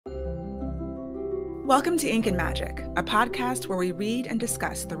Welcome to Ink and Magic, a podcast where we read and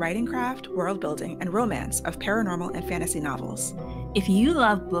discuss the writing craft, world building, and romance of paranormal and fantasy novels. If you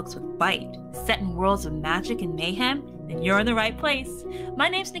love books with bite, set in worlds of magic and mayhem, then you're in the right place. My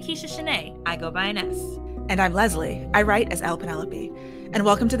name's Nikisha Shanae. I go by Ines. And I'm Leslie. I write as Elle Penelope. And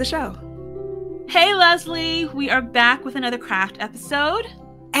welcome to the show. Hey, Leslie. We are back with another craft episode.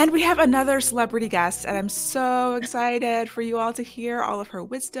 And we have another celebrity guest, and I'm so excited for you all to hear all of her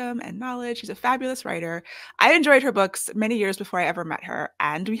wisdom and knowledge. She's a fabulous writer. I enjoyed her books many years before I ever met her,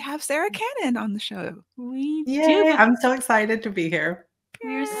 and we have Sarra Cannon on the show. We Yay, do. I'm so excited to be here.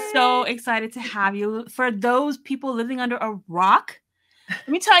 We're so excited to have you. For those people living under a rock, let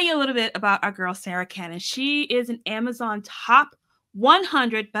me tell you a little bit about our girl, Sarra Cannon. She is an Amazon top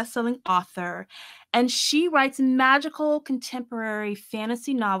 100 bestselling author, and she writes magical contemporary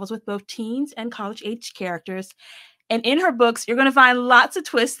fantasy novels with both teens and college-age characters. And in her books, you're going to find lots of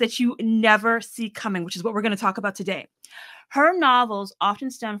twists that you never see coming, which is what we're going to talk about today. Her novels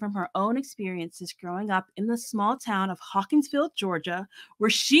often stem from her own experiences growing up in the small town of Hawkinsville, Georgia, where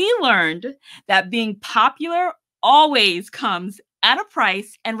she learned that being popular always comes at a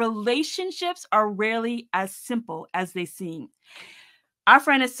price, and relationships are rarely as simple as they seem. Our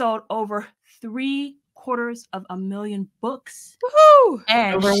friend has sold over 750,000 books. Woohoo!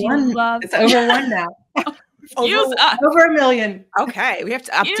 And Over she one. loves It's over one now. Use us. Over 1 million. Okay, we have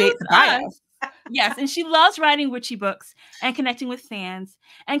to update Use the bio. us. Yes, and she loves writing witchy books and connecting with fans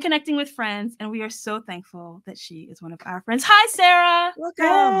and connecting with friends. And we are so thankful that she is one of our friends. Hi, Sarra. Welcome.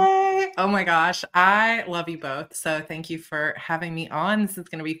 Yay. Oh my gosh, I love you both. So thank you for having me on. This is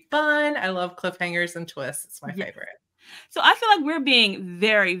going to be fun. I love cliffhangers and twists. It's my favorite. So I feel like we're being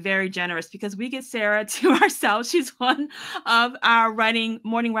very, very generous because we get Sarra to ourselves. She's one of our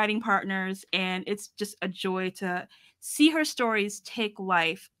morning writing partners, and it's just a joy to see her stories take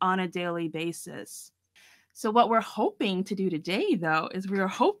life on a daily basis. So what we're hoping to do today, though, is we're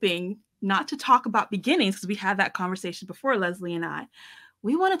hoping not to talk about beginnings, because we had that conversation before, Leslie and I.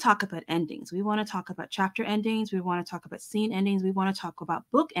 We want to talk about endings. We want to talk about chapter endings. We want to talk about scene endings. We want to talk about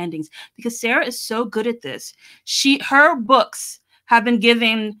book endings, because Sarra is so good at this. Her books have been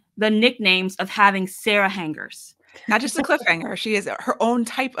given the nicknames of having Sarra hangers. Not just a cliffhanger. She is her own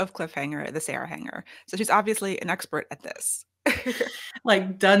type of cliffhanger, the Sarra hanger. So she's obviously an expert at this.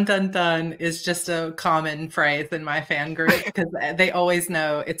 Like dun dun dun is just a common phrase in my fan group because they always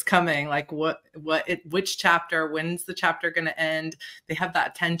know it's coming. Like which chapter, when's the chapter going to end? They have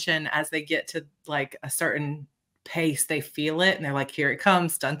that tension as they get to like a certain pace. They feel it and they're like, here it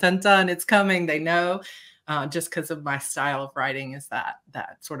comes, dun dun dun, it's coming. They know just because of my style of writing is that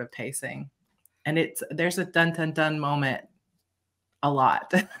sort of pacing. And there's a dun dun dun moment a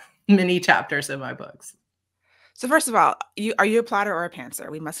lot, many chapters in my books. So first of all, are you a plotter or a pantser?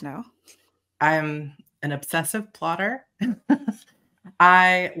 We must know. I'm an obsessive plotter.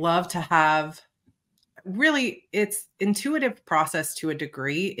 I love to have it's intuitive process to a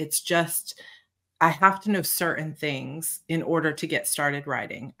degree. It's just, I have to know certain things in order to get started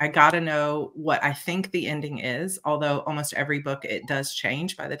writing. I got to know what I think the ending is, although almost every book, it does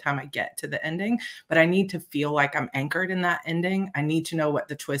change by the time I get to the ending, but I need to feel like I'm anchored in that ending. I need to know what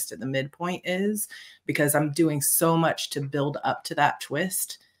the twist at the midpoint is, because I'm doing so much to build up to that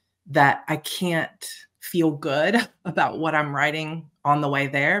twist that I can't feel good about what I'm writing on the way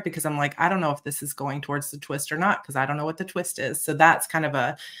there, because I'm like, I don't know if this is going towards the twist or not, because I don't know what the twist is. So that's kind of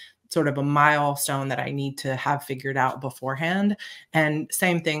a sort of a milestone that I need to have figured out beforehand. And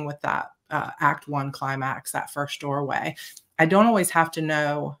same thing with that Act 1 climax, that first doorway. I don't always have to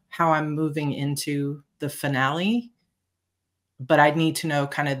know how I'm moving into the finale, but I need to know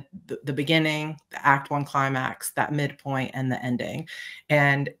kind of the beginning, the Act 1 climax, that midpoint, and the ending.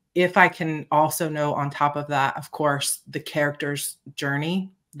 And if I can also know on top of that, of course, the character's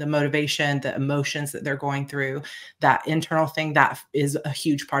journey, the motivation, the emotions that they're going through, that internal thing, that is a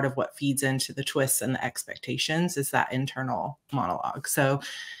huge part of what feeds into the twists and the expectations, is that internal monologue. So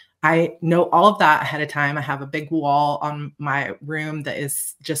I know all of that ahead of time. I have a big wall on my room that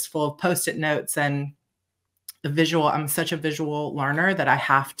is just full of Post-it notes and the visual. I'm such a visual learner that I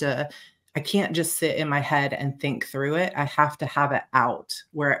can't just sit in my head and think through it. I have to have it out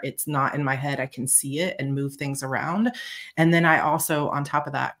where it's not in my head. I can see it and move things around. And then I also, on top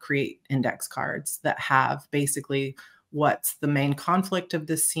of that, create index cards that have basically what's the main conflict of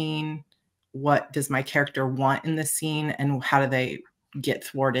the scene, what does my character want in the scene, and how do they get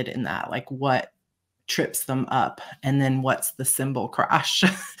thwarted in that? Like what trips them up, and then what's the symbol crash,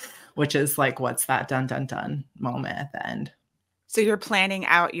 which is like, what's that dun dun dun moment at the end. So you're planning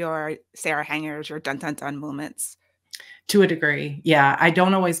out your Sarra hangers, your dun dun dun moments. To a degree. Yeah. I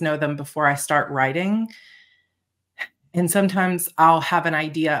don't always know them before I start writing. And sometimes I'll have an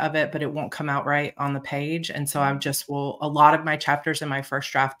idea of it, but it won't come out right on the page. And so I just will, a lot of my chapters in my first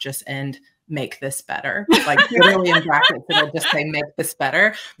draft just end, make this better. Like literally in brackets, it'll just say, make this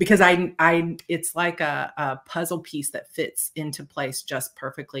better. Because it's like a puzzle piece that fits into place just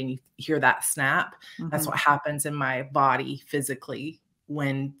perfectly. And you hear that snap. That's what happens in my body physically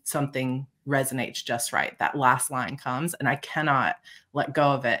when something resonates just right. That last line comes and I cannot let go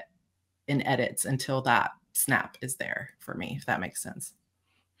of it in edits until that snap is there for me, if that makes sense.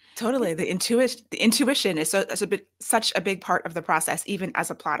 Totally. The intuition is such a big part of the process, even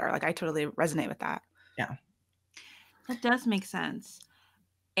as a plotter. Like I totally resonate with that. Yeah. That does make sense.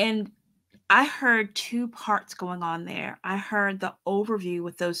 And I heard two parts going on there. I heard the overview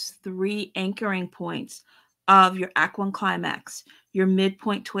with those 3 anchoring points of your act 1 climax, your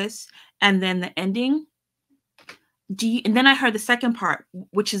midpoint twist, and then the ending. And then I heard the second part,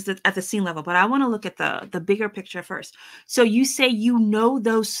 which is at the scene level, but I want to look at the bigger picture first. So you say you know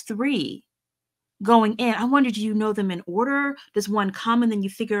those 3 going in. I wonder, do you know them in order? Does one come and then you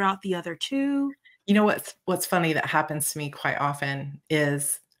figure out the other 2? You know what's funny that happens to me quite often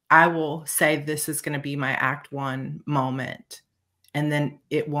is I will say this is going to be my act 1 moment, and then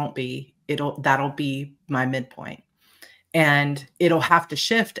it won't be. That'll be my midpoint. And it'll have to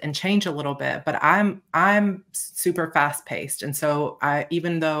shift and change a little bit, but I'm super fast paced. And so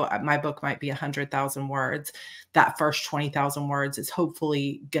even though my book might be 100,000 words, that first 20,000 words is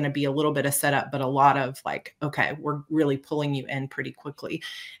hopefully going to be a little bit of setup, but a lot of like, okay, we're really pulling you in pretty quickly.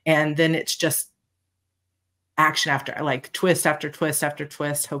 And then it's just action after like twist after twist after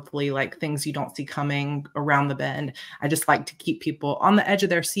twist, hopefully like things you don't see coming around the bend. I just like to keep people on the edge of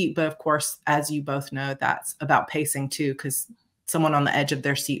their seat. But of course, as you both know, that's about pacing too, because someone on the edge of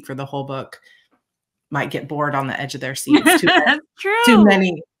their seat for the whole book might get bored on the edge of their seat. That's true. Too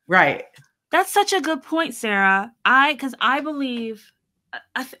many. Right. That's such a good point, Sarah. Because I believe,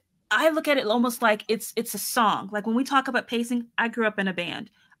 I look at it almost like it's a song. Like when we talk about pacing, I grew up in a band.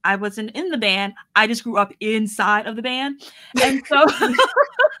 I wasn't in the band. I just grew up inside of the band. And so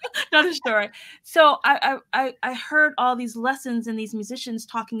another story. So I heard all these lessons and these musicians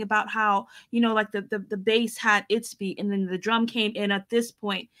talking about how, like the bass had its beat and then the drum came in at this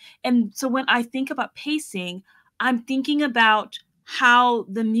point. And so when I think about pacing, I'm thinking about how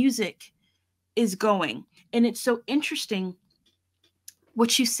the music is going. And it's so interesting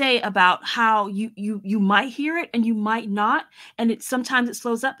what you say about how you might hear it and you might not, and sometimes it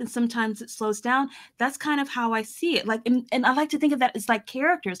slows up and sometimes it slows down. That's kind of how I see it. Like, and I like to think of that as like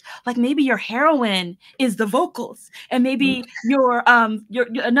characters. Like maybe your heroine is the vocals, and maybe your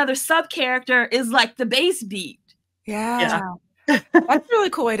another sub character is like the bass beat. Yeah. That's a really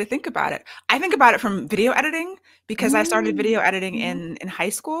cool way to think about it. I think about it from video editing because I started video editing in high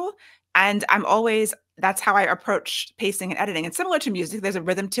school, and that's how I approach pacing and editing. And similar to music, there's a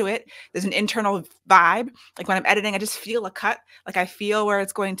rhythm to it. There's an internal vibe. Like when I'm editing, I just feel a cut. Like I feel where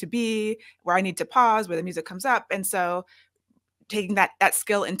it's going to be, where I need to pause, where the music comes up. And so taking that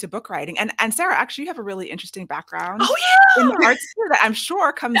skill into book writing. And Sarah, actually, you have a really interesting background in the arts too, that I'm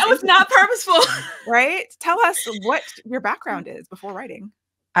sure comes. That was not purposeful, right? Tell us what your background is before writing.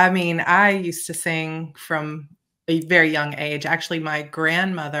 I mean, I used to sing from a very young age. Actually, my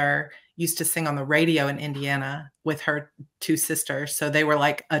grandmother used to sing on the radio in Indiana with her 2 sisters. So they were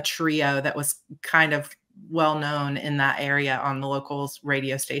like a trio that was kind of well known in that area on the local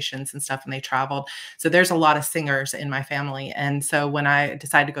radio stations and stuff, and they traveled. So there's a lot of singers in my family. And so when I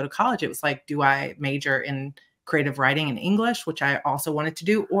decided to go to college, it was like, do I major in creative writing and English, which I also wanted to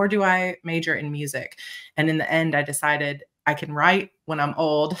do, or do I major in music? And in the end, I decided I can write when I'm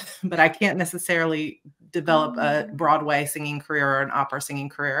old, but I can't necessarily develop a Broadway singing career or an opera singing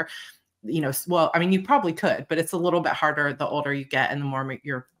career. Well, I mean, you probably could, but it's a little bit harder the older you get and the more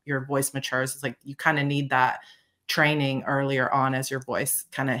your voice matures. It's like you kind of need that training earlier on as your voice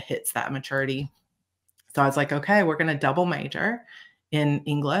kind of hits that maturity. So I was like, okay, we're going to double major in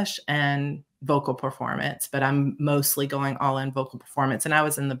English and vocal performance, but I'm mostly going all in vocal performance. And I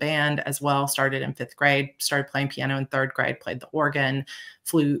was in the band as well, started in 5th grade, started playing piano in 3rd grade, played the organ,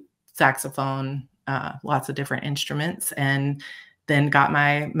 flute, saxophone, lots of different instruments, and then got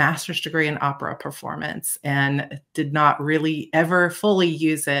my master's degree in opera performance and did not really ever fully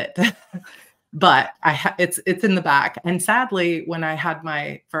use it, but it's in the back. And sadly, when I had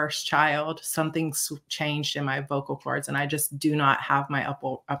my first child, something changed in my vocal cords, and I just do not have my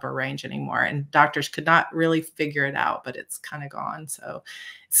upper range anymore. And doctors could not really figure it out, but it's kind of gone. So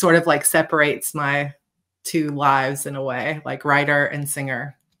it sort of like separates my 2 lives in a way, like writer and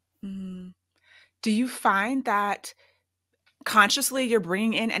singer. Mm. Do you find that consciously you're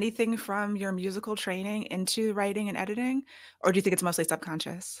bringing in anything from your musical training into writing and editing, or do you think it's mostly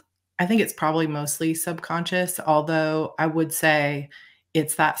subconscious? I think it's probably mostly subconscious, although I would say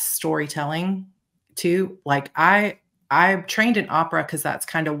it's that storytelling too. Like I trained in opera because that's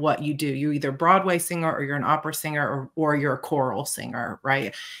kind of what you do. You're either Broadway singer or you're an opera singer or you're a choral singer,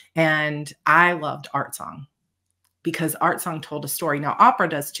 right? And I loved art song because art song told a story. Now opera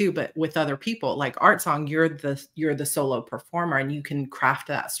does too, but with other people. Like art song, you're the solo performer and you can craft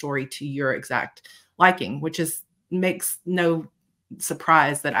that story to your exact liking, which is makes no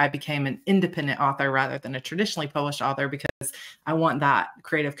surprise that I became an independent author rather than a traditionally published author because I want that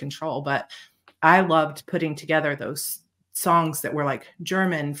creative control. But I loved putting together those songs that were like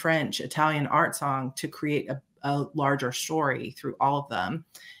German, French, Italian art song to create a larger story through all of them.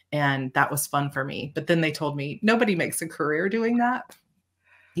 And that was fun for me. But then they told me nobody makes a career doing that.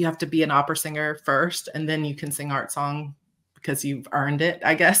 You have to be an opera singer first, and then you can sing art song because you've earned it,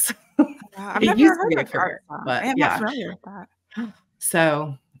 I guess. I've It never used to heard be a of your art career, song. I but am not yeah. familiar with that.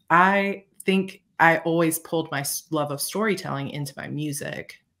 So I think I always pulled my love of storytelling into my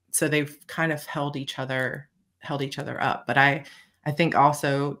music. So they've kind of held each other up. But I think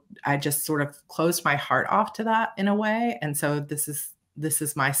also I just sort of closed my heart off to that in a way. And so this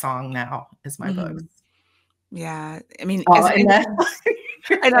is my song now, is my books. Yeah. I mean, Oh, and then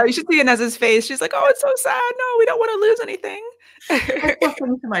I know you should see Inez's face. She's like, "Oh, it's so sad. No, we don't want to lose anything." I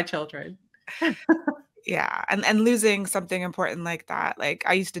listen to my children. Yeah, and losing something important like that. Like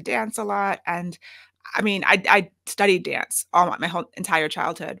I used to dance a lot, and I mean, I studied dance all my whole entire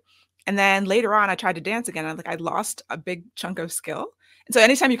childhood, and then later on, I tried to dance again. And like I lost a big chunk of skill. And so,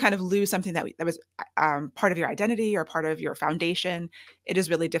 anytime you kind of lose something that was part of your identity or part of your foundation, it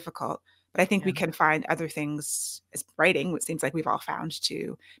is really difficult. But I think we Yeah. can find other things as writing, which seems like we've all found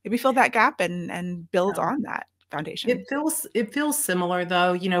to maybe fill that gap and build Yeah. on that foundation. It feels similar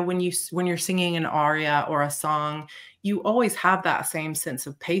though, you know, when you're singing an aria or a song, you always have that same sense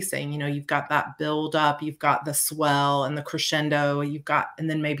of pacing. You know, you've got that build up, you've got the swell and the crescendo, and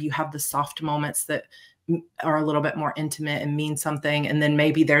then maybe you have the soft moments that are a little bit more intimate and mean something. And then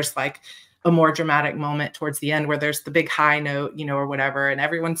maybe there's like a more dramatic moment towards the end where there's the big high note, you know, or whatever, and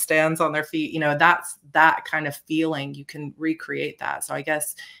everyone stands on their feet. You know, that's that kind of feeling. You can recreate that. So I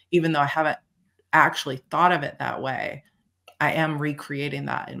guess even though I haven't actually thought of it that way, I am recreating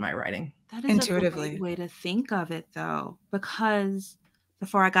that in my writing. That is a Intuitively. great way to think of it, though, because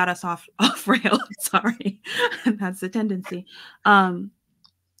before I got us off rails, sorry, that's the tendency.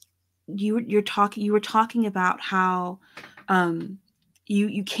 You were talking about how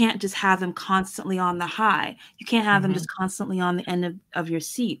you can't just have them constantly on the high. You can't have them just constantly on the end of your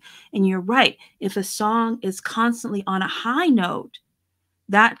seat. And you're right. If a song is constantly on a high note,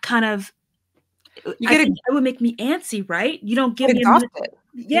 that kind of it would make me antsy, right? You don't give me a minute.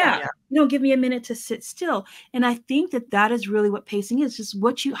 Yeah. You don't give me a minute to sit still. And I think that is really what pacing is. Just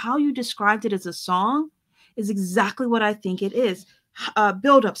how you described it as a song is exactly what I think it is.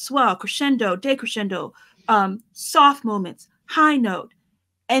 Build up, swell, crescendo, decrescendo, soft moments, high note.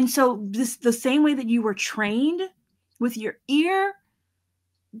 And so the same way that you were trained with your ear,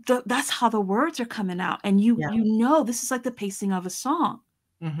 that's how the words are coming out. And you know this is like the pacing of a song.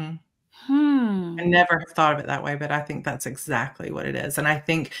 I never thought of it that way, but I think that's exactly what it is. And I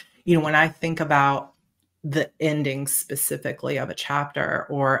think, you know, when I think about the ending specifically of a chapter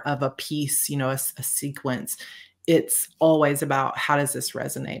or of a piece, you know, a sequence, it's always about how does this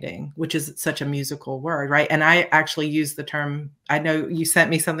resonating, which is such a musical word, right? And I actually use the term, I know you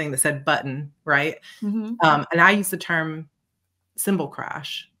sent me something that said button, right? And I use the term cymbal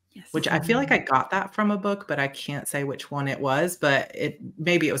crash. Yes. Which I feel like I got that from a book, but I can't say which one it was, but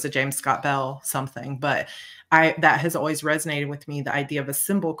maybe it was a James Scott Bell something, but that has always resonated with me, the idea of a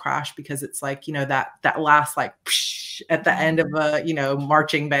cymbal crash, because it's like, you know, that last like at the end of a, you know,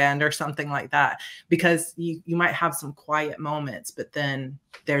 marching band or something like that, because you might have some quiet moments, but then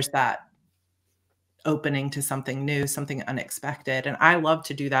there's that opening to something new, something unexpected. And I love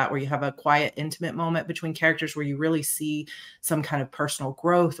to do that, where you have a quiet, intimate moment between characters where you really see some kind of personal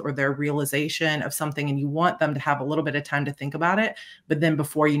growth or their realization of something, and you want them to have a little bit of time to think about it. But then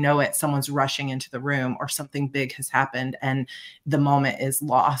before you know it, someone's rushing into the room or something big has happened and the moment is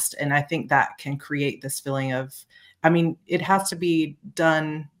lost. And I think that can create this feeling of, I mean, it has to be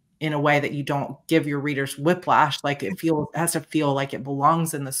done in a way that you don't give your readers whiplash. Like it has to feel like it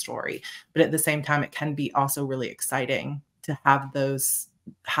belongs in the story. But at the same time, it can be also really exciting to have those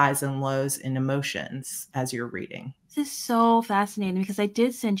highs and lows in emotions as you're reading. This is so fascinating, because I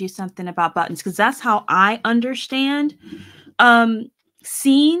did send you something about buttons, because that's how I understand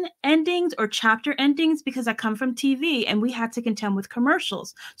scene endings or chapter endings because I come from TV and we had to contend with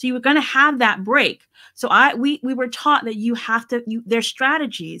commercials. So you were going to have that break. So we were taught that you have to, there's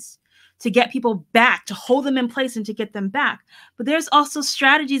strategies to get people back, to hold them in place and to get them back. But there's also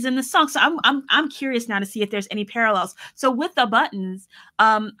strategies in the song. So I'm curious now to see if there's any parallels. So with the buttons,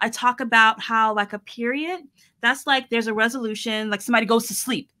 I talk about how like a period, that's like there's a resolution, like somebody goes to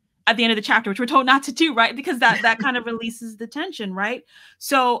sleep at the end of the chapter, which we're told not to do, right? Because that kind of releases the tension, right?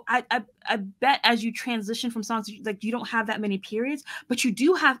 So I bet as you transition from songs, like you don't have that many periods, but you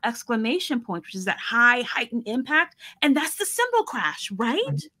do have exclamation points, which is that high heightened impact, and that's the cymbal crash, right?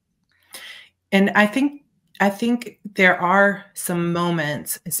 And I think there are some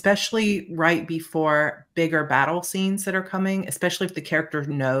moments, especially right before bigger battle scenes that are coming, especially if the character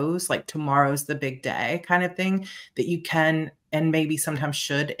knows like tomorrow's the big day kind of thing, that you can and maybe sometimes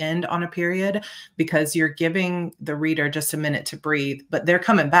should end on a period, because you're giving the reader just a minute to breathe, but they're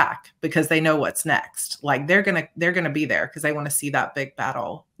coming back because they know what's next. Like they're going to be there because they want to see that big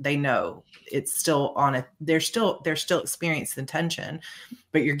battle. They know it's still on it. They're still experiencing tension,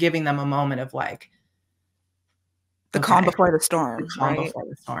 but you're giving them a moment of like, the calm before the storm, calm right? before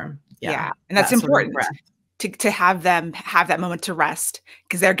the storm. Yeah. And that's important to have them have that moment to rest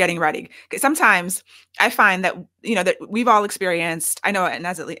because they're getting ready. Because sometimes I find that, you know, that we've all experienced, I know, and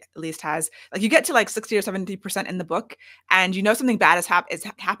as at least has, like you get to like 60 or 70% in the book and you know something bad is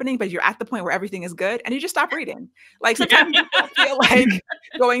happening, but you're at the point where everything is good and you just stop reading. Like sometimes you don't feel like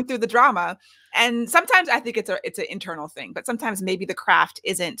going through the drama. And sometimes I think it's an internal thing, but sometimes maybe the craft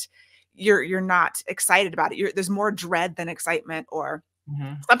isn't, you're not excited about it. There's more dread than excitement, or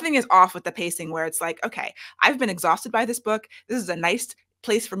something is off with the pacing where it's like, okay, I've been exhausted by this book. This is a nice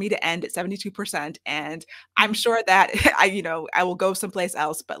place for me to end at 72%. And I'm sure that I will go someplace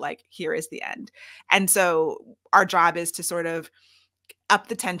else, but like, here is the end. And so our job is to sort of up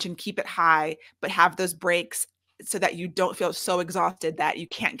the tension, keep it high, but have those breaks so that you don't feel so exhausted that you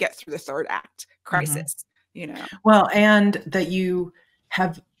can't get through the third act crisis, you know? Well, and that you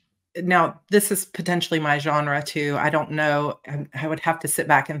have, now this is potentially my genre too. I don't know. I would have to sit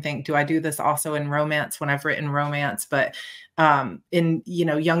back and think, do I do this also in romance when I've written romance? But in,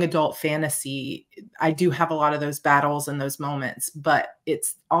 young adult fantasy, I do have a lot of those battles and those moments, but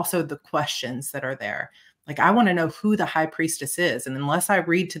it's also the questions that are there. Like, I want to know who the high priestess is. And unless I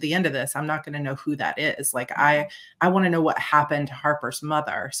read to the end of this, I'm not going to know who that is. Like, I want to know what happened to Harper's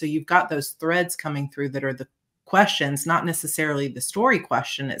mother. So you've got those threads coming through that are the questions, not necessarily the story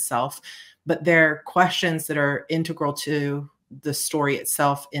question itself, but they're questions that are integral to the story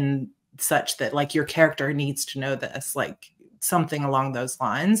itself, in such that like your character needs to know this, like something along those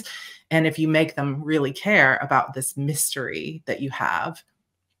lines. And if you make them really care about this mystery that you have,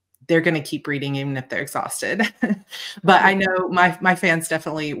 they're going to keep reading even if they're exhausted. But I know my fans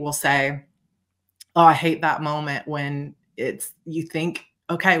definitely will say, oh, I hate that moment when you think,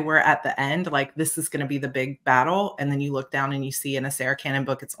 okay, we're at the end, like this is going to be the big battle. And then you look down and you see in a Sarra Cannon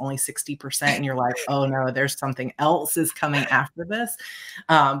book, it's only 60%. And you're like, oh no, there's something else is coming after this,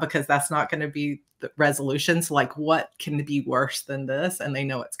 because that's not going to be the resolution. So like, what can be worse than this? And they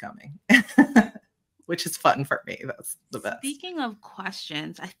know it's coming, which is fun for me. That's the best. Speaking of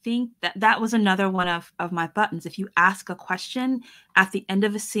questions, I think that was another one of my buttons. If you ask a question at the end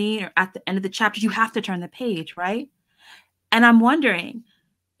of a scene or at the end of the chapter, you have to turn the page, right? And I'm wondering,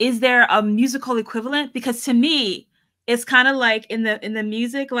 is there a musical equivalent? Because to me, it's kind of like in the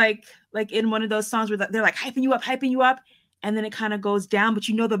music, like in one of those songs where they're like hyping you up, and then it kind of goes down, but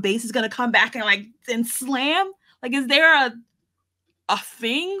the bass is gonna come back and slam. Like, is there a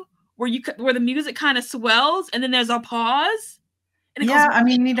thing where the music kind of swells and then there's a pause? And yeah, I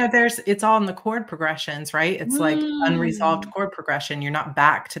mean, it's all in the chord progressions, right? It's like unresolved chord progression. You're not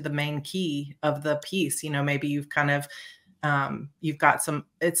back to the main key of the piece. Maybe you've kind of you've got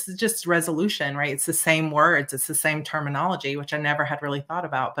it's just resolution, right? It's the same words, it's the same terminology, which I never had really thought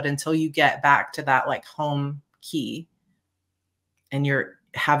about. But until you get back to that like home key and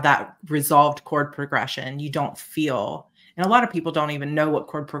have that resolved chord progression, you don't feel, and a lot of people don't even know what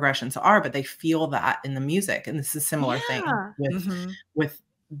chord progressions are, but they feel that in the music. And this is a similar thing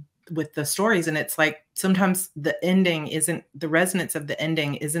with the stories. And it's like, sometimes the resonance of the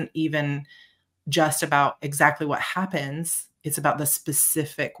ending isn't even just about exactly what happens. It's about the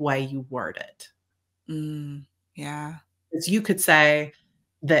specific way you word it. Yeah. Because you could say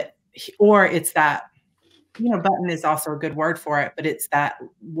that, or it's that, button is also a good word for it, but it's that,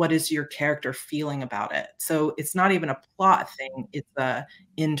 what is your character feeling about it? So it's not even a plot thing. It's a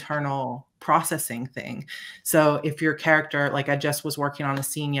internal processing thing. So if your character, like I just was working on a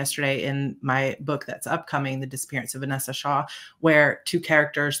scene yesterday in my book that's upcoming, The Disappearance of Vanessa Shaw, where two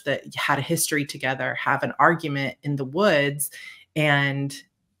characters that had a history together have an argument in the woods. And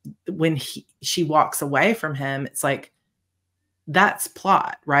when she walks away from him, it's like, that's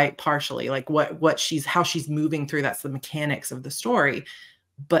plot, right? Partially, like how she's moving through, that's the mechanics of the story.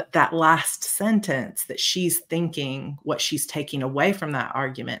 But that last sentence that she's thinking, what she's taking away from that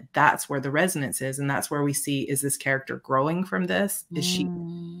argument, that's where the resonance is. And that's where we see, is this character growing from this? Is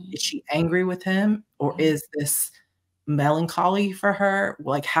she angry with him? Or is this melancholy for her?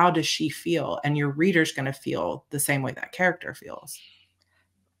 Like, how does she feel? And your reader's going to feel the same way that character feels.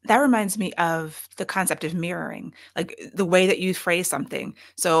 That reminds me of the concept of mirroring, like the way that you phrase something.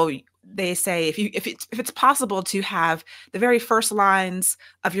 So they say if it's possible to have the very first lines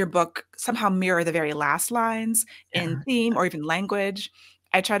of your book somehow mirror the very last lines in theme or even language.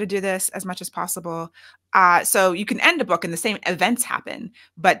 I try to do this as much as possible. So you can end a book and the same events happen,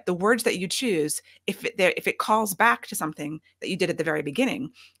 but the words that you choose, if it calls back to something that you did at the very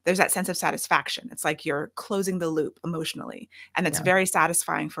beginning, there's that sense of satisfaction. It's like you're closing the loop emotionally, and it's very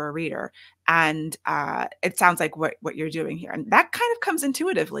satisfying for a reader. And it sounds like what you're doing here, and that kind of comes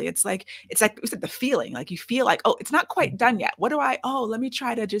intuitively. It's like we said, the feeling, like you feel like, oh, it's not quite done yet. Let me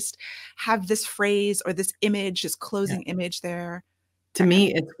try to just have this phrase or this image, this closing image there. To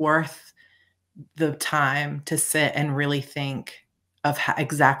me, it's worth the time to sit and really think of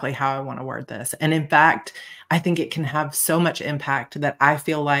exactly how I want to word this. And in fact, I think it can have so much impact that I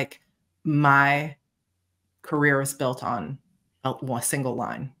feel like my career is built on a single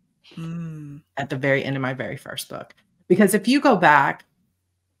line at the very end of my very first book. Because if you go back,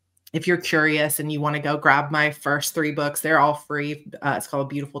 if you're curious and you want to go grab my first 3 books, they're all free. It's called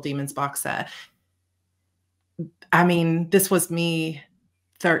Beautiful Demons box set. I mean, this was me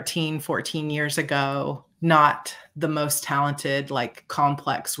 13, 14 years ago, not the most talented, like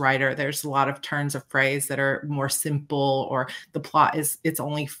complex writer. There's a lot of turns of phrase that are more simple, or the plot it's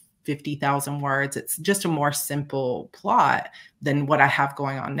only 50,000 words. It's just a more simple plot than what I have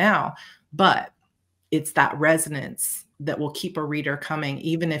going on now. But it's that resonance that will keep a reader coming,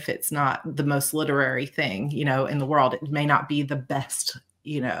 even if it's not the most literary thing, in the world. It may not be the best,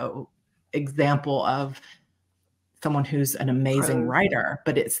 example of someone who's an amazing writer,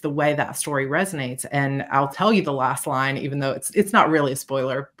 but it's the way that story resonates. And I'll tell you the last line, even though it's not really a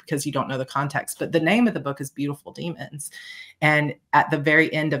spoiler because you don't know the context, but the name of the book is Beautiful Demons. And at the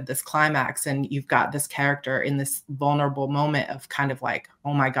very end of this climax, and you've got this character in this vulnerable moment of kind of like,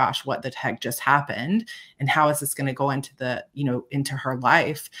 oh my gosh, what the heck just happened? And how is this going to go into into her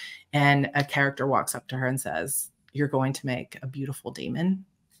life? And a character walks up to her and says, "You're going to make a beautiful demon."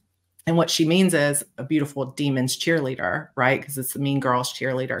 And what she means is a beautiful demon's cheerleader, right? Because it's the Mean Girls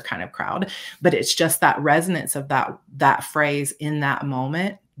cheerleader kind of crowd. But it's just that resonance of that phrase in that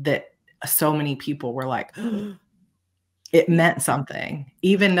moment that so many people were like, it meant something,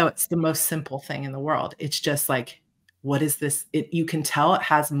 even though it's the most simple thing in the world. It's just like, what is this? You can tell it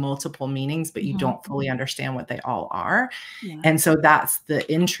has multiple meanings, but you don't fully understand what they all are. Yeah. And so that's the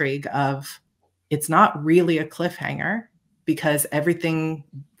intrigue of, it's not really a cliffhanger because everything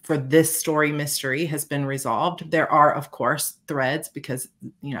for this story mystery has been resolved. There are, of course, threads because,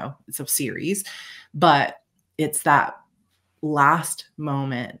 it's a series, but it's that last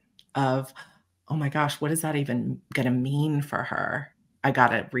moment of, oh my gosh, what is that even going to mean for her? I got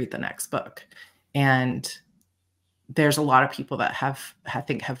to read the next book. And there's a lot of people that I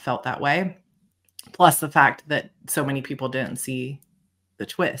think have felt that way. Plus the fact that so many people didn't see the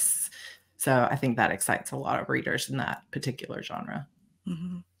twists. So I think that excites a lot of readers in that particular genre.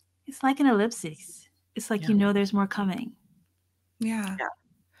 Mm-hmm. It's like an ellipsis. It's like, there's more coming. Yeah.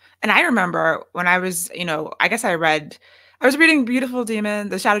 And I remember when I was, I guess I was reading Beautiful Demon,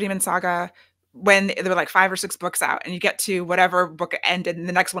 the Shadow Demon Saga, when there were like 5 or 6 books out, and you get to whatever book ended and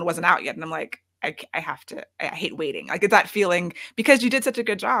the next one wasn't out yet. And I'm like, I hate waiting. Like, it's that feeling, because you did such a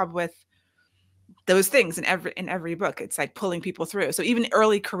good job with those things in every book. It's like pulling people through. So even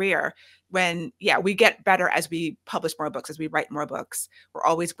early career, when we get better as we publish more books, as we write more books, we're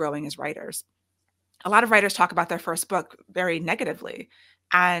always growing as writers. A lot of writers talk about their first book very negatively.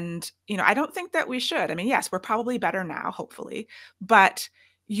 And, I don't think that we should. I mean, yes, we're probably better now, hopefully, but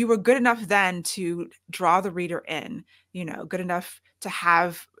you were good enough then to draw the reader in, good enough to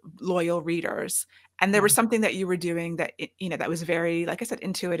have loyal readers. And there was something that you were doing that, that was very, like I said,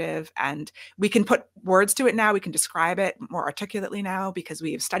 intuitive, and we can put words to it now. We can describe it more articulately now because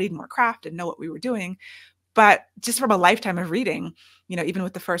we have studied more craft and know what we were doing. But just from a lifetime of reading, even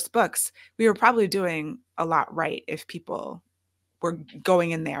with the first books, we were probably doing a lot right if people we're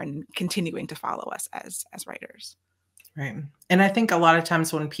going in there and continuing to follow us as writers. Right. And I think a lot of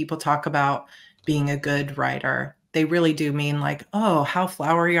times when people talk about being a good writer, they really do mean like, oh, how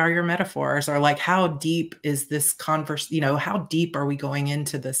flowery are your metaphors? Or like, how deep is this how deep are we going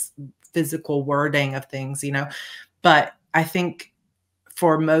into this physical wording of things, But I think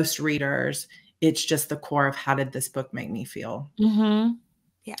for most readers, it's just the core of how did this book make me feel? Mm-hmm.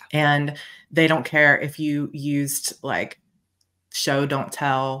 Yeah. And they don't care if you used like show, don't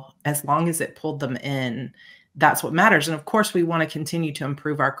tell, as long as it pulled them in. That's what matters. And of course, we want to continue to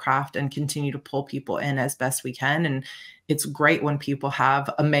improve our craft and continue to pull people in as best we can. And it's great when people have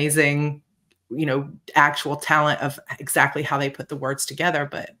amazing, actual talent of exactly how they put the words together.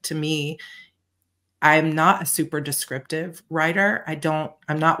 But to me, I'm not a super descriptive writer.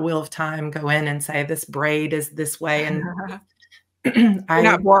 I'm not Wheel of Time, go in and say this braid is this way. And You're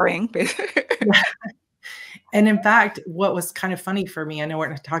not boring. And in fact, what was kind of funny for me, I know we're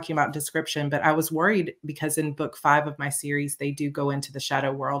not talking about description, but I was worried because in book 5 of my series, they do go into the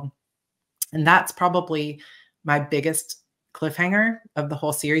shadow world. And that's probably my biggest cliffhanger of the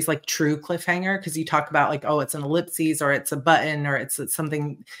whole series, like true cliffhanger. Because you talk about like, oh, it's an ellipses or it's a button or it's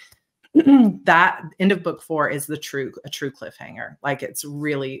something. That end of book 4 is a true cliffhanger. Like it's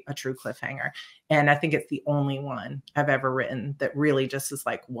really a true cliffhanger. And I think it's the only one I've ever written that really just is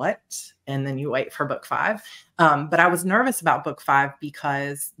like, what? And then you wait for book 5. But I was nervous about book 5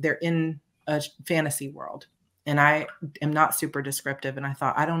 because they're in a fantasy world and I am not super descriptive. And I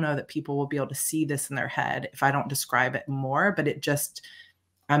thought, I don't know that people will be able to see this in their head if I don't describe it more, but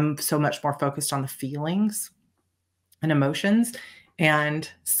I'm so much more focused on the feelings and emotions. And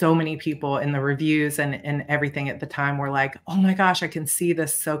so many people in the reviews and everything at the time were like, oh my gosh, I can see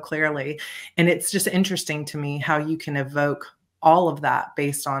this so clearly. And it's just interesting to me how you can evoke all of that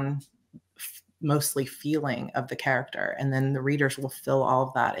based on mostly feeling of the character. And then the readers will fill all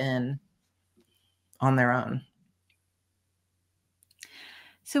of that in on their own.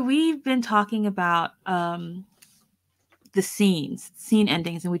 So we've been talking about the scene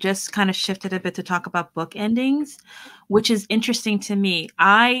endings, and we just kind of shifted a bit to talk about book endings, which is interesting to me.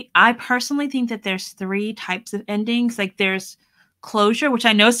 I personally think that there's 3 types of endings. Like there's closure, which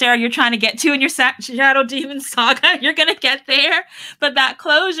I know, Sarah, you're trying to get to in your Shadow Demon saga. You're going to get there. But that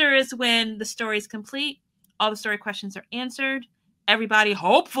closure is when the story is complete, all the story questions are answered. Everybody,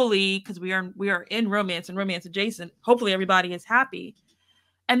 hopefully, because we are in romance and romance adjacent, hopefully everybody is happy.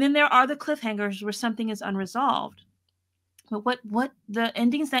 And then there are the cliffhangers where something is unresolved. But what the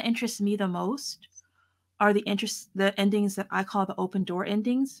endings that interest me the most are the endings that I call the open door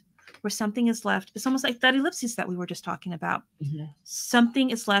endings, where something is left. It's almost like that ellipsis that we were just talking about. Mm-hmm. Something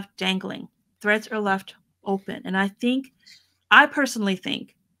is left dangling. Threads are left open. And I personally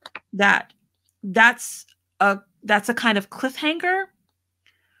think that that's a kind of cliffhanger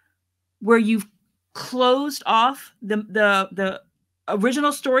where you've closed off the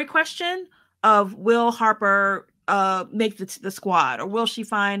original story question of will Harper make the squad, or will she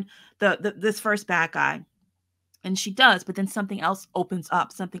find this first bad guy? And she does, but then something else opens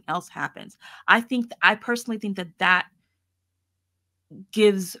up, something else happens. I personally think that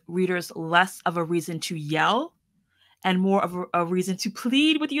gives readers less of a reason to yell and more of a reason to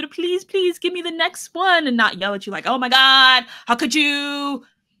plead with you to please give me the next one, and not yell at you like, oh my God, how could you?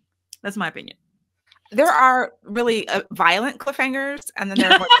 That's my opinion. There are really violent cliffhangers, and then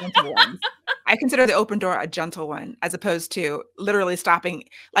there are more gentle ones. I consider the open door a gentle one, as opposed to literally stopping,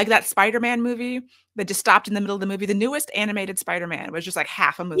 like that Spider-Man movie that just stopped in the middle of the movie. The newest animated Spider-Man was just like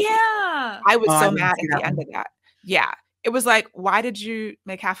half a movie. Yeah. I was so mad at the end of that. Yeah. It was like, why did you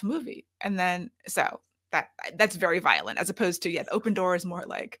make half a movie? And then, so that's very violent, as opposed to, the open door is more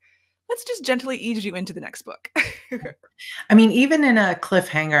like, let's just gently ease you into the next book. I mean, even in a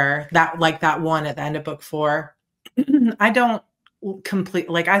cliffhanger, that one at the end of book 4, I don't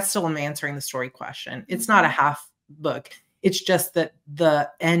I still am answering the story question. It's not a half book. It's just that the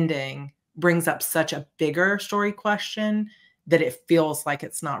ending brings up such a bigger story question that it feels like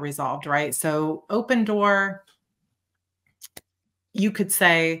it's not resolved, right? So open door, you could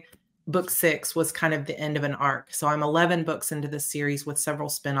say book 6 was kind of the end of an arc. So I'm 11 books into this series with several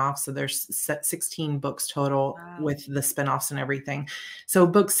spinoffs. So there's 16 books total. Wow. With the spinoffs and everything. So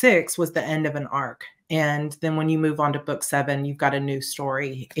book 6 was the end of an arc. And then when you move on to book 7, you've got a new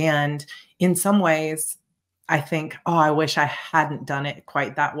story. And in some ways, I think, I wish I hadn't done it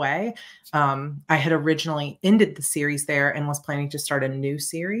quite that way. I had originally ended the series there and was planning to start a new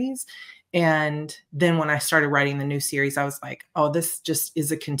series. And then when I started writing the new series, I was like, this just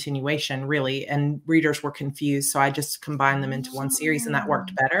is a continuation, really. And readers were confused. So I just combined them into one series, and that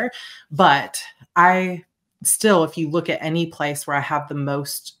worked better. But I still, if you look at any place where I have the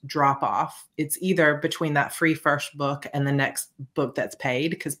most drop off, it's either between that free first book and the next book that's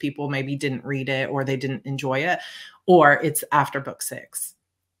paid because people maybe didn't read it or they didn't enjoy it, or it's after book 6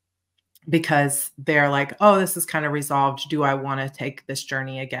 because they're like, oh, this is kind of resolved. Do I want to take this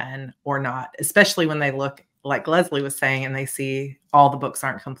journey again or not? Especially when they look, like Leslie was saying, and they see all the books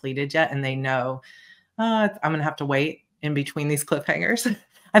aren't completed yet and they know, I'm going to have to wait in between these cliffhangers.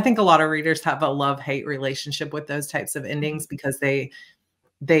 I think a lot of readers have a love-hate relationship with those types of endings because and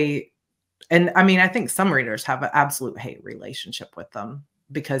I mean, I think some readers have an absolute hate relationship with them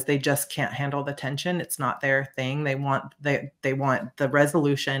because they just can't handle the tension. It's not their thing. They want the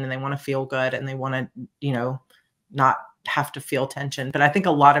resolution and they want to feel good and they want to, you know, not have to feel tension. But I think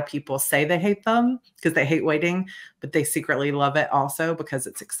a lot of people say they hate them because they hate waiting, but they secretly love it also because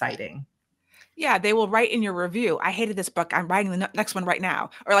it's exciting. Yeah, they will write in your review, I hated this book. I'm writing the next one right now.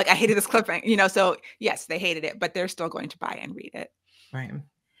 Or like, I hated this cliffhanger, you know, so yes, they hated it, but they're still going to buy and read it. Right.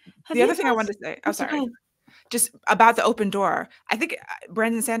 The other thing I wanted to say, oh, sorry, just about the open door. I think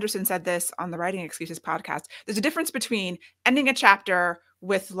Brandon Sanderson said this on the Writing Excuses podcast. There's a difference between ending a chapter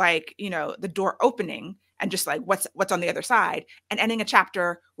with like, you know, the door opening and just like what's on the other side, and ending a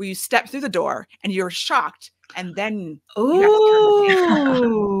chapter where you step through the door and you're shocked and then you have to turn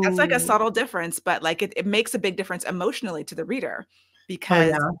the page. That's like a subtle difference, but like it makes a big difference emotionally to the reader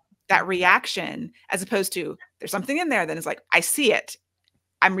because that reaction, as opposed to there's something in there, then it's like, I see it,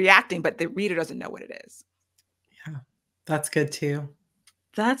 I'm reacting, but the reader doesn't know what it is. Yeah, that's good too.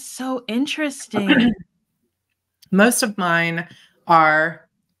 That's so interesting. Most of mine are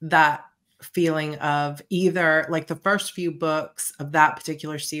that feeling of either like the first few books of that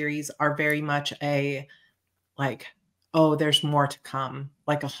particular series are very much a like, oh, there's more to come,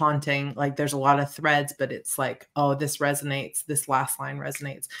 like a haunting, like there's a lot of threads, but it's like, oh, this resonates, this last line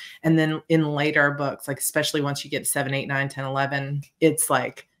resonates. And then in later books, like especially once you get 7, 8, 9, 10, 11, it's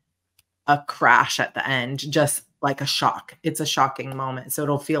like a crash at the end, just like a shock. It's a shocking moment. So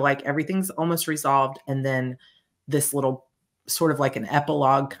it'll feel like everything's almost resolved. And then this little sort of like an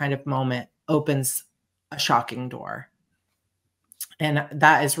epilogue kind of moment opens a shocking door. And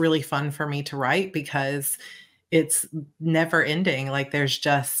that is really fun for me to write because it's never ending. Like it's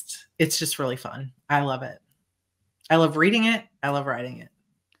just really fun. I love it. I love reading it. I love writing it.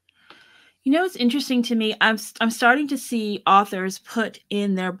 You know, it's interesting to me. I'm starting to see authors put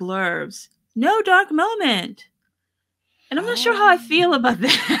in their blurbs, no dark moment. And I'm not sure how I feel about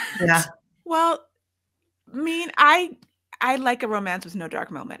that. Yeah. Well, I mean, I like a romance with no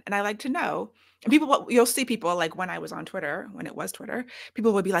dark moment, and I like to know. And you'll see people like when I was on Twitter, when it was Twitter,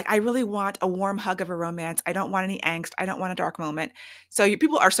 people would be like, I really want a warm hug of a romance. I don't want any angst. I don't want a dark moment. So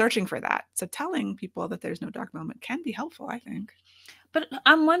people are searching for that. So telling people that there's no dark moment can be helpful, I think. But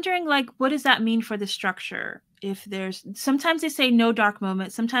I'm wondering, like, what does that mean for the structure? If sometimes they say no dark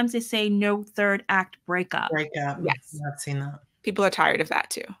moment, sometimes they say no third act breakup. Yes. I've seen that. People are tired of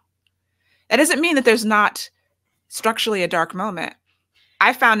that too. That doesn't mean that there's not structurally a dark moment.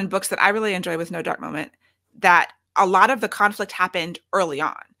 I found in books that I really enjoy with no dark moment that a lot of the conflict happened early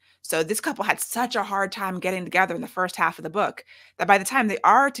on. So this couple had such a hard time getting together in the first half of the book that by the time they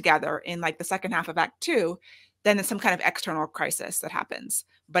are together in like the second half of Act 2, then there's some kind of external crisis that happens,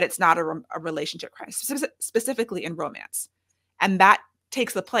 but it's not a relationship crisis, specifically in romance. And that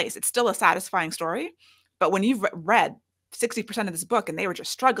takes the place. It's still a satisfying story, but when you've read 60% of this book and they were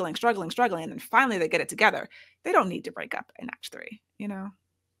just struggling, and then finally they get it together, they don't need to break up in Act 3, you know?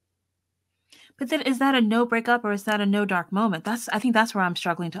 But then is that a no breakup or is that a no dark moment? I think that's where I'm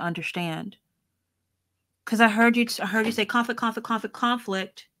struggling to understand. Because I heard you say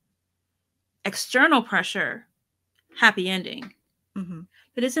conflict, external pressure, happy ending. Mm-hmm.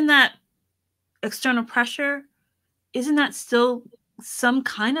 But isn't that external pressure? Isn't that still some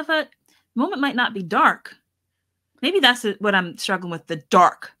kind of a moment? Might not be dark. Maybe that's what I'm struggling with, the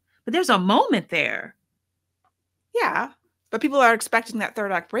dark. But there's a moment there. Yeah. But people are expecting that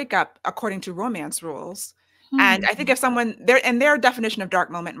third act breakup according to romance rules. And I think if their definition of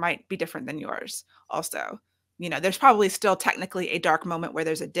dark moment might be different than yours also. You know, there's probably still technically a dark moment where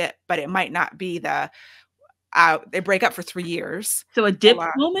there's a dip, but it might not be they break up for 3 years. So a dip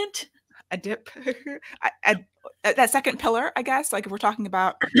moment? A dip. That second pillar, I guess, like if we're talking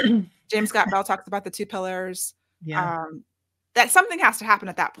about, James Scott Bell talks about the 2 pillars. Yeah. That something has to happen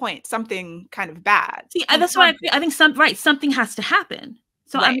at that point, something kind of bad. See, that's why I think something has to happen.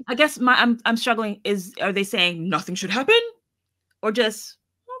 So right. I guess I'm struggling. Are they saying nothing should happen, or just?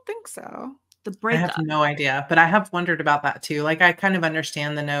 I don't think so. The breakup. I have no idea, but I have wondered about that too. Like I kind of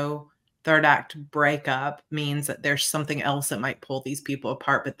understand the no third act breakup means that there's something else that might pull these people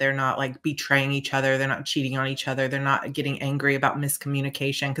apart, but they're not like betraying each other. They're not cheating on each other. They're not getting angry about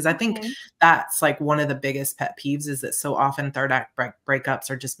miscommunication. Cause I think that's like one of the biggest pet peeves is that so often third act breakups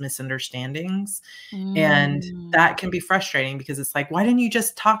are just misunderstandings. And that can be frustrating because it's like, why didn't you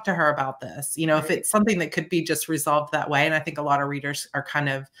just talk to her about this? You know, if it's something that could be just resolved that way. And I think a lot of readers are kind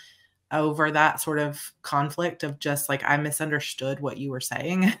of over that sort of conflict of just like, I misunderstood what you were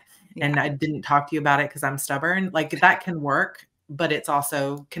saying. And I didn't talk to you about it because I'm stubborn. Like that can work, but it's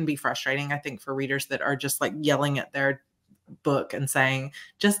also can be frustrating, I think, for readers that are just like yelling at their book and saying,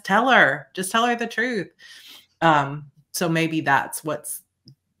 just tell her the truth. So maybe that's what's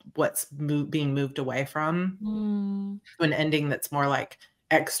being moved away from to an ending that's more like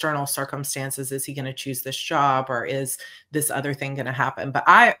external circumstances. Is he going to choose this job, or is this other thing going to happen? But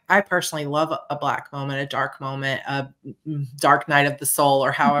I personally love a black moment, a dark moment, a dark night of the soul,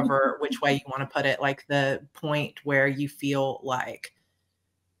 or however, which way you want to put it. Like the point where you feel like,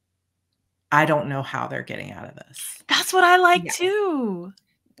 I don't know how they're getting out of this. That's what I like too.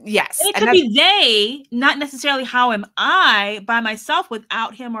 Yes. And it could be they, not necessarily how am I by myself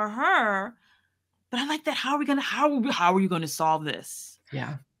without him or her. But I like that. How are you going to solve this?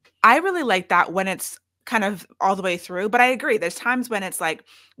 Yeah. I really like that when it's kind of all the way through, but I agree. There's times when it's like,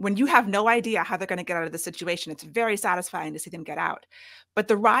 when you have no idea how they're going to get out of the situation, it's very satisfying to see them get out. But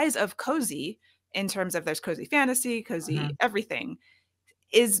the rise of cozy, in terms of there's cozy fantasy, cozy everything,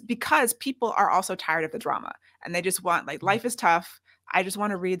 is because people are also tired of the drama and they just want, like, life is tough. I just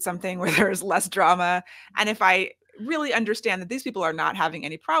want to read something where there's less drama. And if I really understand that these people are not having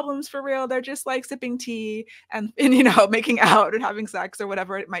any problems for real, they're just like sipping tea and you know, making out and having sex or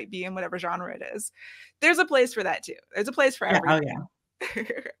whatever it might be in whatever genre it is, there's a place for that too. There's a place for everything.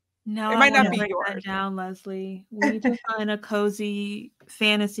 No, it might not be break yours. that down, Leslie. We need to find a cozy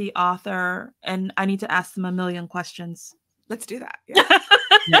fantasy author, and I need to ask them a million questions. Let's do that.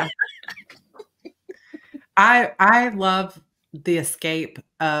 Yeah. I love the escape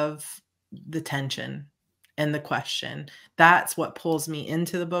of the tension and the question. That's what pulls me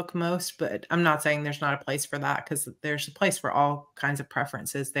into the book most, but I'm not saying there's not a place for that, because there's a place for all kinds of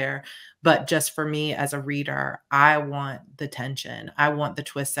preferences there. But just for me as a reader, I want the tension. I want the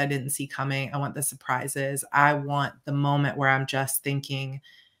twists I didn't see coming. I want the surprises. I want the moment where I'm just thinking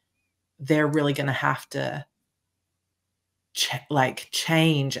they're really going to have to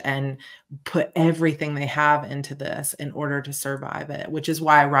change and put everything they have into this in order to survive it, which is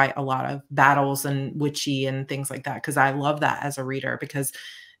why I write a lot of battles and witchy and things like that, because I love that as a reader, because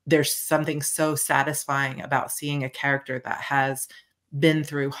there's something so satisfying about seeing a character that has been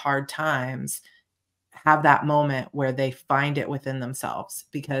through hard times have that moment where they find it within themselves,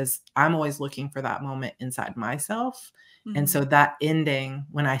 because I'm always looking for that moment inside myself. And so that ending,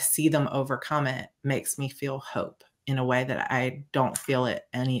 when I see them overcome it, makes me feel hope in a way that I don't feel it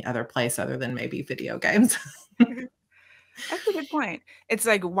any other place other than maybe video games. That's a good point. It's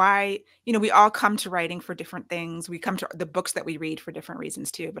like, why, you know, we all come to writing for different things. We come to the books that we read for different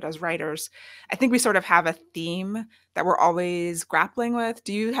reasons too. But as writers, I think we sort of have a theme that we're always grappling with.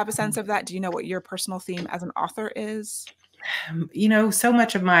 Do you have a sense of that? Do you know what your personal theme as an author is? You know, so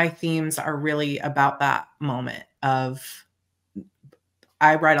much of my themes are really about that moment of,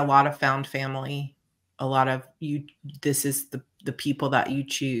 I write a lot of found family, a lot of this is the people that you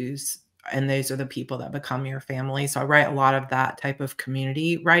choose, and those are the people that become your family. So I write a lot of that type of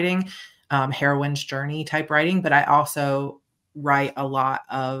community writing, heroine's journey type writing, but I also write a lot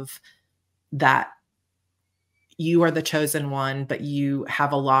of that you are the chosen one, but you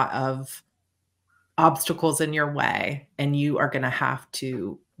have a lot of obstacles in your way, and you are going to have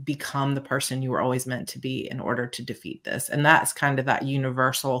to become the person you were always meant to be in order to defeat this. And that's kind of that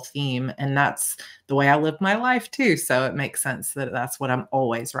universal theme. And that's the way I live my life too. So it makes sense that that's what I'm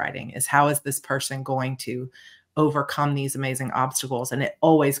always writing, is how is this person going to overcome these amazing obstacles? And it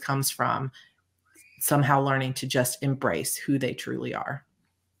always comes from somehow learning to just embrace who they truly are.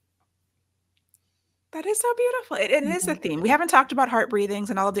 That is so beautiful. It is a theme. We haven't talked about heart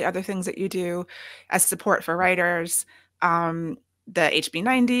breathings and all of the other things that you do as support for writers. The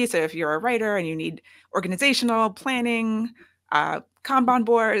HB90. So if you're a writer and you need organizational planning, Kanban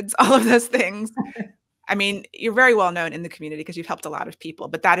boards, all of those things. I mean, you're very well known in the community because you've helped a lot of people,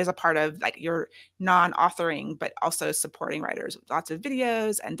 but that is a part of like your non-authoring, but also supporting writers with lots of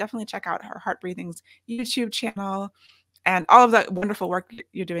videos. And definitely check out her Heart Breathings YouTube channel and all of the wonderful work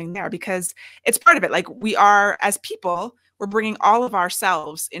you're doing there, because it's part of it. Like, we are, as people, we're bringing all of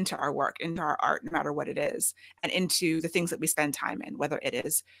ourselves into our work, into our art, no matter what it is, and into the things that we spend time in, whether it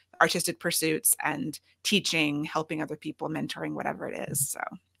is artistic pursuits and teaching, helping other people, mentoring, whatever it is. So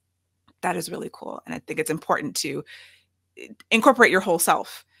that is really cool. And I think it's important to incorporate your whole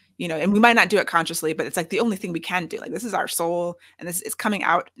self, you know, and we might not do it consciously, but it's like the only thing we can do. Like, this is our soul, and this is coming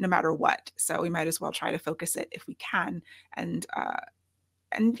out no matter what. So we might as well try to focus it if we can. And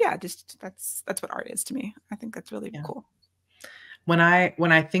yeah, just that's what art is to me. I think that's really cool. When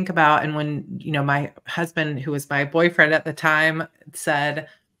I think about, and when, you know, my husband, who was my boyfriend at the time, said,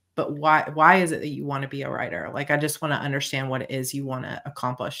 but why is it that you want to be a writer? Like, I just want to understand what it is you want to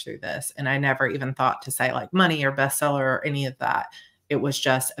accomplish through this. And I never even thought to say like money or bestseller or any of that. It was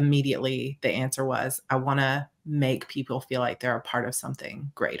just immediately the answer was, I want to make people feel like they're a part of something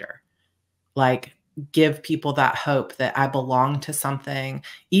greater. Like, give people that hope that I belong to something,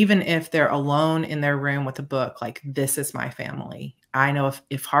 even if they're alone in their room with a book. Like, this is my family. I know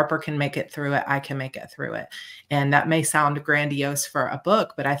if Harper can make it through it, I can make it through it. And that may sound grandiose for a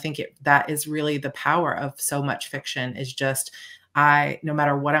book, but I think that is really the power of so much fiction, is just, no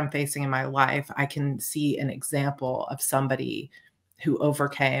matter what I'm facing in my life, I can see an example of somebody who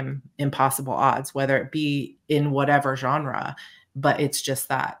overcame impossible odds, whether it be in whatever genre, but it's just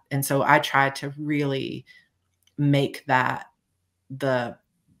that. And so I try to really make that the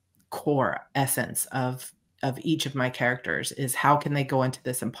core essence of each of my characters, is how can they go into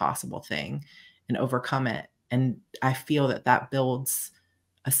this impossible thing and overcome it. And I feel that builds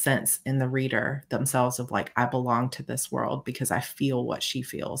a sense in the reader themselves of like, I belong to this world because I feel what she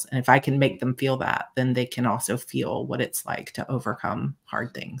feels. And if I can make them feel that, then they can also feel what it's like to overcome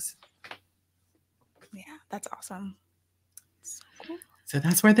hard things. Yeah, that's awesome. So cool. So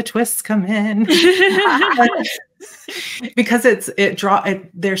that's where the twists come in. Because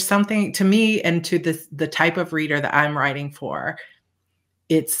there's something to me, and to the type of reader that I'm writing for,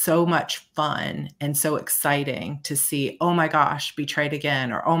 it's so much fun and so exciting to see, oh my gosh, betrayed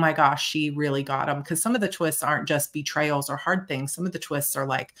again, or oh my gosh, she really got him. Because some of the twists aren't just betrayals or hard things. Some of the twists are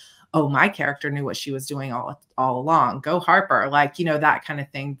like, oh, my character knew what she was doing all along. Go Harper. Like, you know, that kind of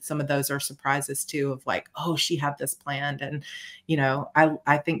thing. Some of those are surprises too, of like, oh, she had this planned. And, you know,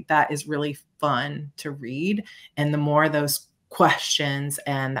 I think that is really fun to read. And the more those questions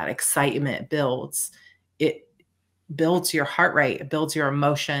and that excitement builds, it builds your heart rate, it builds your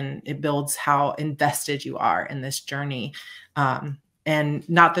emotion, it builds how invested you are in this journey. And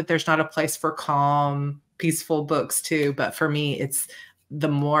not that there's not a place for calm, peaceful books too, but for me, it's the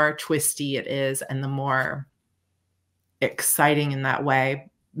more twisty it is and the more exciting in that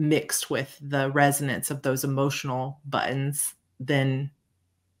way, mixed with the resonance of those emotional buttons, then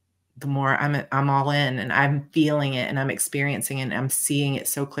the more I'm all in, and I'm feeling it and I'm experiencing it and I'm seeing it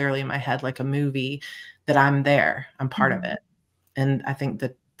so clearly in my head, like a movie, that I'm there, I'm part of it. And I think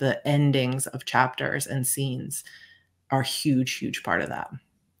that the endings of chapters and scenes are a huge, huge part of that.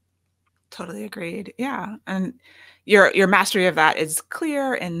 Totally agreed. Yeah. And your mastery of that is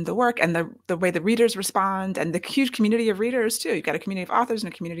clear in the work and the way the readers respond, and the huge community of readers too. You've got a community of authors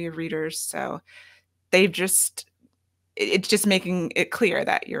and a community of readers. So it's just making it clear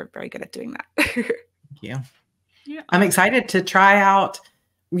that you're very good at doing that. Thank you. Yeah. I'm excited to try out,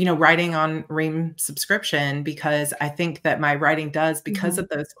 you know, writing on Ream subscription, because I think that my writing does, because of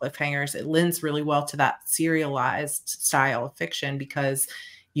those cliffhangers, it lends really well to that serialized style of fiction, because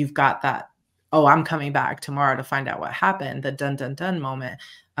you've got that, oh, I'm coming back tomorrow to find out what happened, the dun dun dun moment.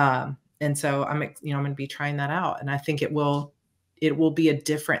 And so I'm going to be trying that out, and I think it will be a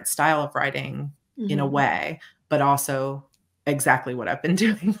different style of writing in a way, but also exactly what I've been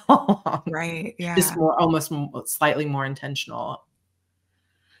doing all along. Right. Yeah. Just almost slightly more intentional.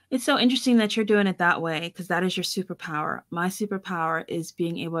 It's so interesting that you're doing it that way, because that is your superpower. My superpower is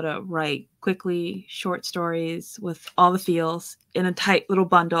being able to write quickly short stories with all the feels in a tight little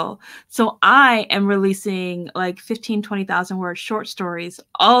bundle. So I am releasing like 15, 20,000 word short stories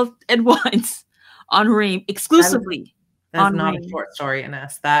all at once on Ream, exclusively. That's not Ream. A short story,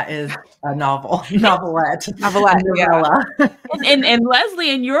 Ines. That is a novelette. Novella. And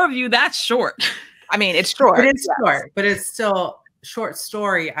Leslie, in your view, that's short. I mean, it's short. It's short, but it's still short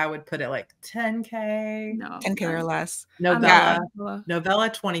story. I would put it like 10K. No, 10K or less. Novella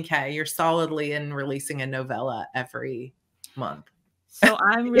 20K. You're solidly in releasing a novella every month. So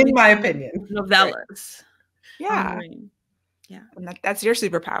I'm really in my opinion, novellas. Right. Yeah. Yeah. And that's your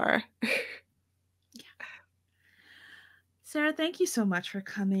superpower. Sarra, thank you so much for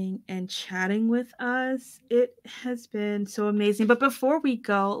coming and chatting with us. It has been so amazing. But before we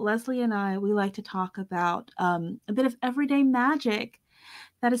go, Leslie and we like to talk about a bit of everyday magic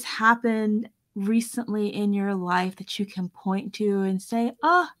that has happened recently in your life that you can point to and say,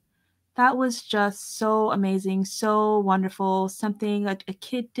 oh, that was just so amazing, so wonderful. Something a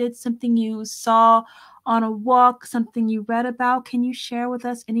kid did, something you saw on a walk, something you read about. Can you share with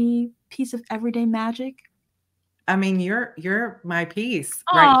us any piece of everyday magic? I mean, you're my piece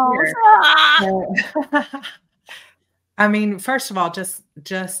right Oh, here. Sarah. So, I mean, first of all,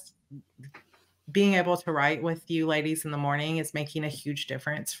 just being able to write with you ladies in the morning is making a huge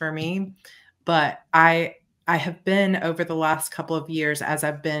difference for me. But I have been over the last couple of years, as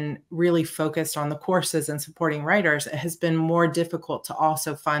I've been really focused on the courses and supporting writers, it has been more difficult to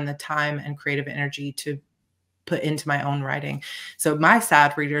also find the time and creative energy to put into my own writing. So my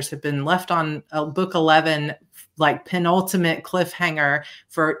sad readers have been left on book 11, like penultimate cliffhanger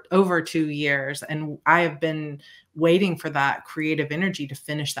for over 2 years. And I have been waiting for that creative energy to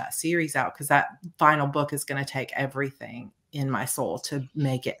finish that series out, because that final book is going to take everything in my soul to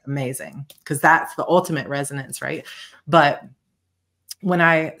make it amazing, because that's the ultimate resonance, right? But when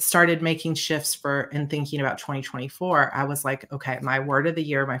I started making shifts and thinking about 2024, I was like, okay, my word of the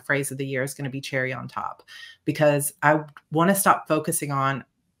year, my phrase of the year is going to be cherry on top, because I want to stop focusing on,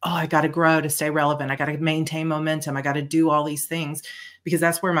 oh, I got to grow to stay relevant. I got to maintain momentum. I got to do all these things, because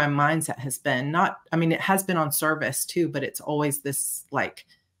that's where my mindset has been. I mean, it has been on service too, but it's always this like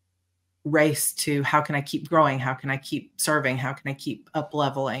race to how can I keep growing? How can I keep serving? How can I keep up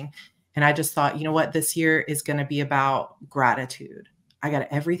leveling? And I just thought, you know what, this year is going to be about gratitude. I got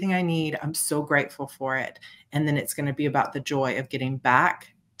everything I need. I'm so grateful for it. And then it's going to be about the joy of getting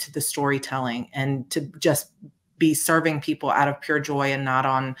back to the storytelling and to just be serving people out of pure joy and not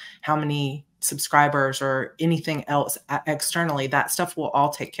on how many subscribers or anything else externally. That stuff will all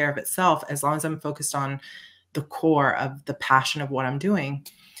take care of itself as long as I'm focused on the core of the passion of what I'm doing.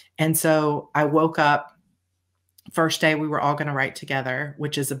 And so I woke up, first day we were all going to write together,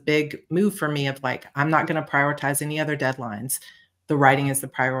 which is a big move for me of like, I'm not going to prioritize any other deadlines. The writing is the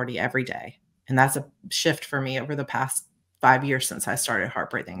priority every day. And that's a shift for me over the past 5 years since I started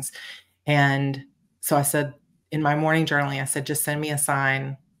Heartbreakings. And so I said in my morning journaling, I said, just send me a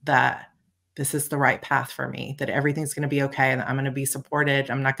sign that this is the right path for me, that everything's going to be okay and I'm going to be supported.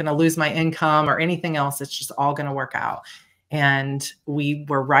 I'm not going to lose my income or anything else. It's just all going to work out. And we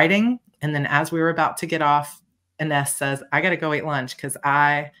were writing. And then as we were about to get off, Ines says, I got to go eat lunch because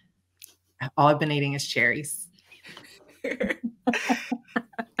all I've been eating is cherries.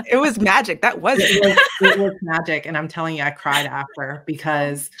 It was magic. That was it was magic. And I'm telling you, I cried after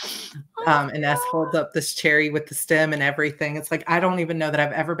because Ines holds up this cherry with the stem and everything. It's like, I don't even know that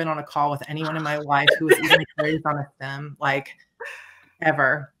I've ever been on a call with anyone in my life who was eating cherries on a stem, like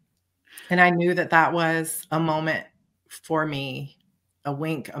ever. And I knew that that was a moment for me, a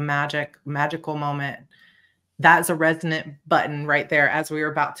wink, a magical moment. That's a resonant button right there. As we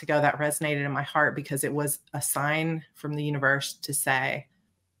were about to go, that resonated in my heart because it was a sign from the universe to say,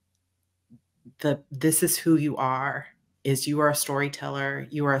 this is who you are, is you are a storyteller,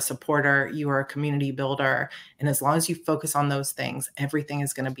 you are a supporter, you are a community builder. And as long as you focus on those things, everything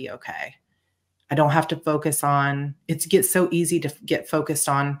is going to be okay. I don't have to focus on, it gets so easy to get focused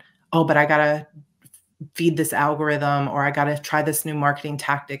on, oh, but I got to feed this algorithm, or I got to try this new marketing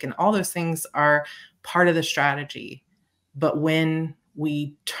tactic. And all those things are part of the strategy. But when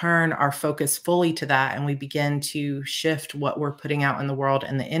we turn our focus fully to that and we begin to shift what we're putting out in the world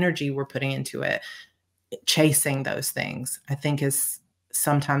and the energy we're putting into it, chasing those things, I think is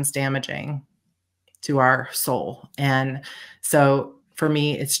sometimes damaging to our soul. And so for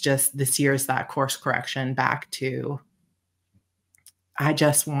me, it's just this year's that course correction back to, I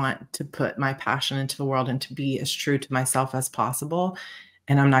just want to put my passion into the world and to be as true to myself as possible.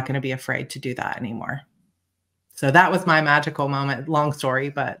 And I'm not going to be afraid to do that anymore. So that was my magical moment. Long story,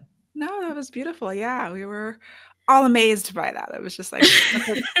 but. No, that was beautiful. Yeah, we were all amazed by that. It was just like,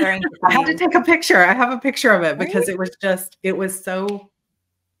 I had to take a picture. I have a picture of it because it was just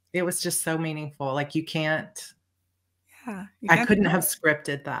so meaningful. Like you can't, I couldn't have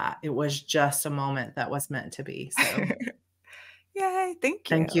scripted that. It was just a moment that was meant to be. So. Yay, thank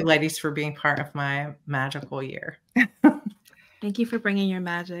you. Thank you, ladies, for being part of my magical year. Thank you for bringing your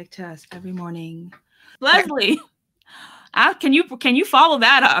magic to us every morning. Leslie, can you follow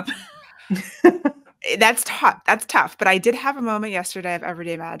that up? That's tough. That's tough. But I did have a moment yesterday of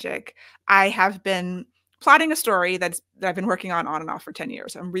everyday magic. I have been plotting a story that I've been working on and off for 10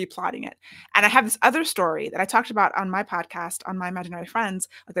 years. I'm replotting it. And I have this other story that I talked about on my podcast, on My Imaginary Friends.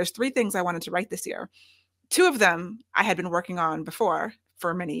 Like there's 3 things I wanted to write this year. 2 of them I had been working on before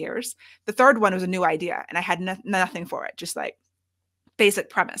for many years. The third one was a new idea and I had nothing for it, just like basic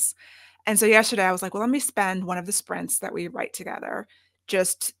premise. And so yesterday I was like, well, let me spend one of the sprints that we write together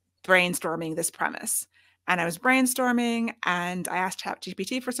just brainstorming this premise. And I was brainstorming and I asked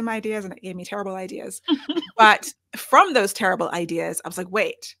ChatGPT for some ideas and it gave me terrible ideas. But from those terrible ideas, I was like,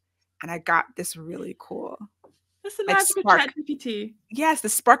 wait, and I got this really cool That's the like magic of spark. ChatGPT. Yes, the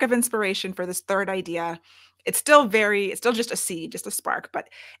spark of inspiration for this third idea. It's still just a seed, just a spark, but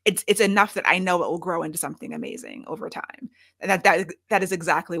it's enough that I know it will grow into something amazing over time. And that is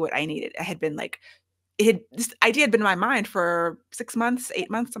exactly what I needed. I had been like, this idea had been in my mind for 6 months, 8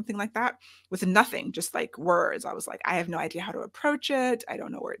 months, something like that, with nothing, just like words. I was like, I have no idea how to approach it. I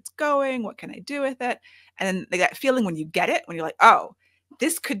don't know where it's going. What can I do with it? And then like, that feeling when you get it, when you're like, oh,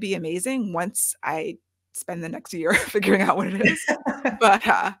 this could be amazing once I spend the next year figuring out what it is. But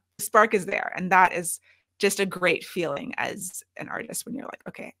the spark is there. And that is just a great feeling as an artist when you're like,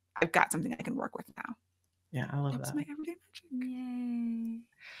 okay, I've got something I can work with now. Yeah, I love That's that. my everyday magic. Yay.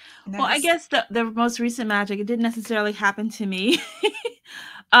 Nice. Well, I guess the most recent magic, it didn't necessarily happen to me.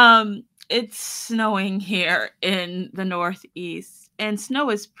 It's snowing here in the Northeast, and snow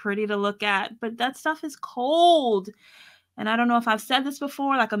is pretty to look at, but that stuff is cold. And I don't know if I've said this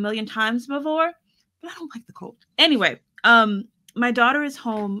before, like a million times before, but I don't like the cold. Anyway, my daughter is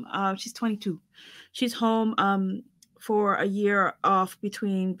home. She's 22. She's home for a year off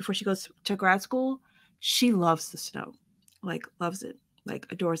before she goes to grad school. She loves the snow, like loves it, like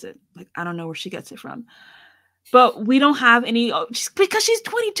adores it. Like I don't know where she gets it from. But we don't have any because she's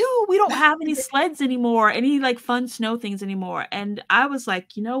 22. We don't have any sleds anymore, any like fun snow things anymore. And I was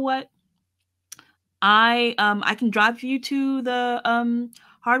like, you know what? I can drive you to the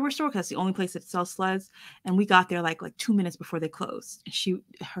hardware store because that's the only place that sells sleds. And we got there like 2 minutes before they closed. And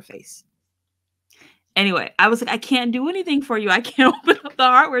her face. Anyway, I was like, I can't do anything for you. I can't open up the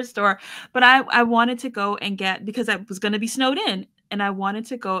hardware store. But I wanted to go and get, because I was going to be snowed in, and I wanted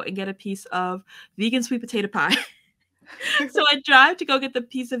to go and get a piece of vegan sweet potato pie. So I drive to go get the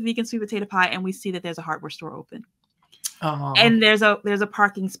piece of vegan sweet potato pie, and we see that there's a hardware store open. Oh. And there's a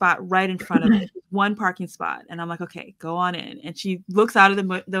parking spot right in front of it. One parking spot. And I'm like, okay, go on in. And she looks out of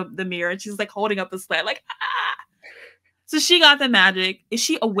the mirror, and she's like holding up the sled, like, ah. So she got the magic. Is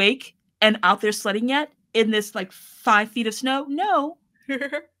she awake and out there sledding yet in this like 5 feet of snow? No.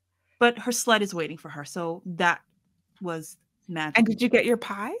 But her sled is waiting for her. So that was magic. And did you get your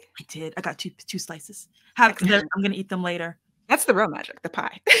pie? I did. I got two slices. I'm going to eat them later. That's the real magic, the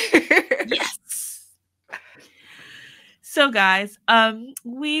pie. Yes. So guys,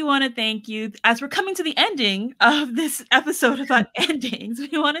 we want to thank you. As we're coming to the ending of this episode about endings,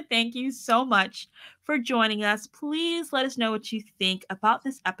 we want to thank you so much for joining us. Please let us know what you think about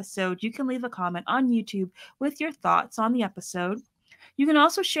this episode. You can leave a comment on YouTube with your thoughts on the episode. You can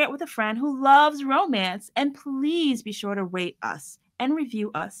also share it with a friend who loves romance. And please be sure to rate us and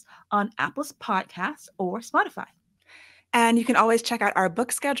review us on Apple's Podcasts or Spotify. And you can always check out our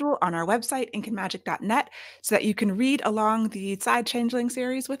book schedule on our website, inkandmagic.net, so that you can read along the Side Changeling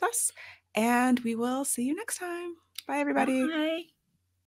series with us. And we will see you next time. Bye, everybody. Bye.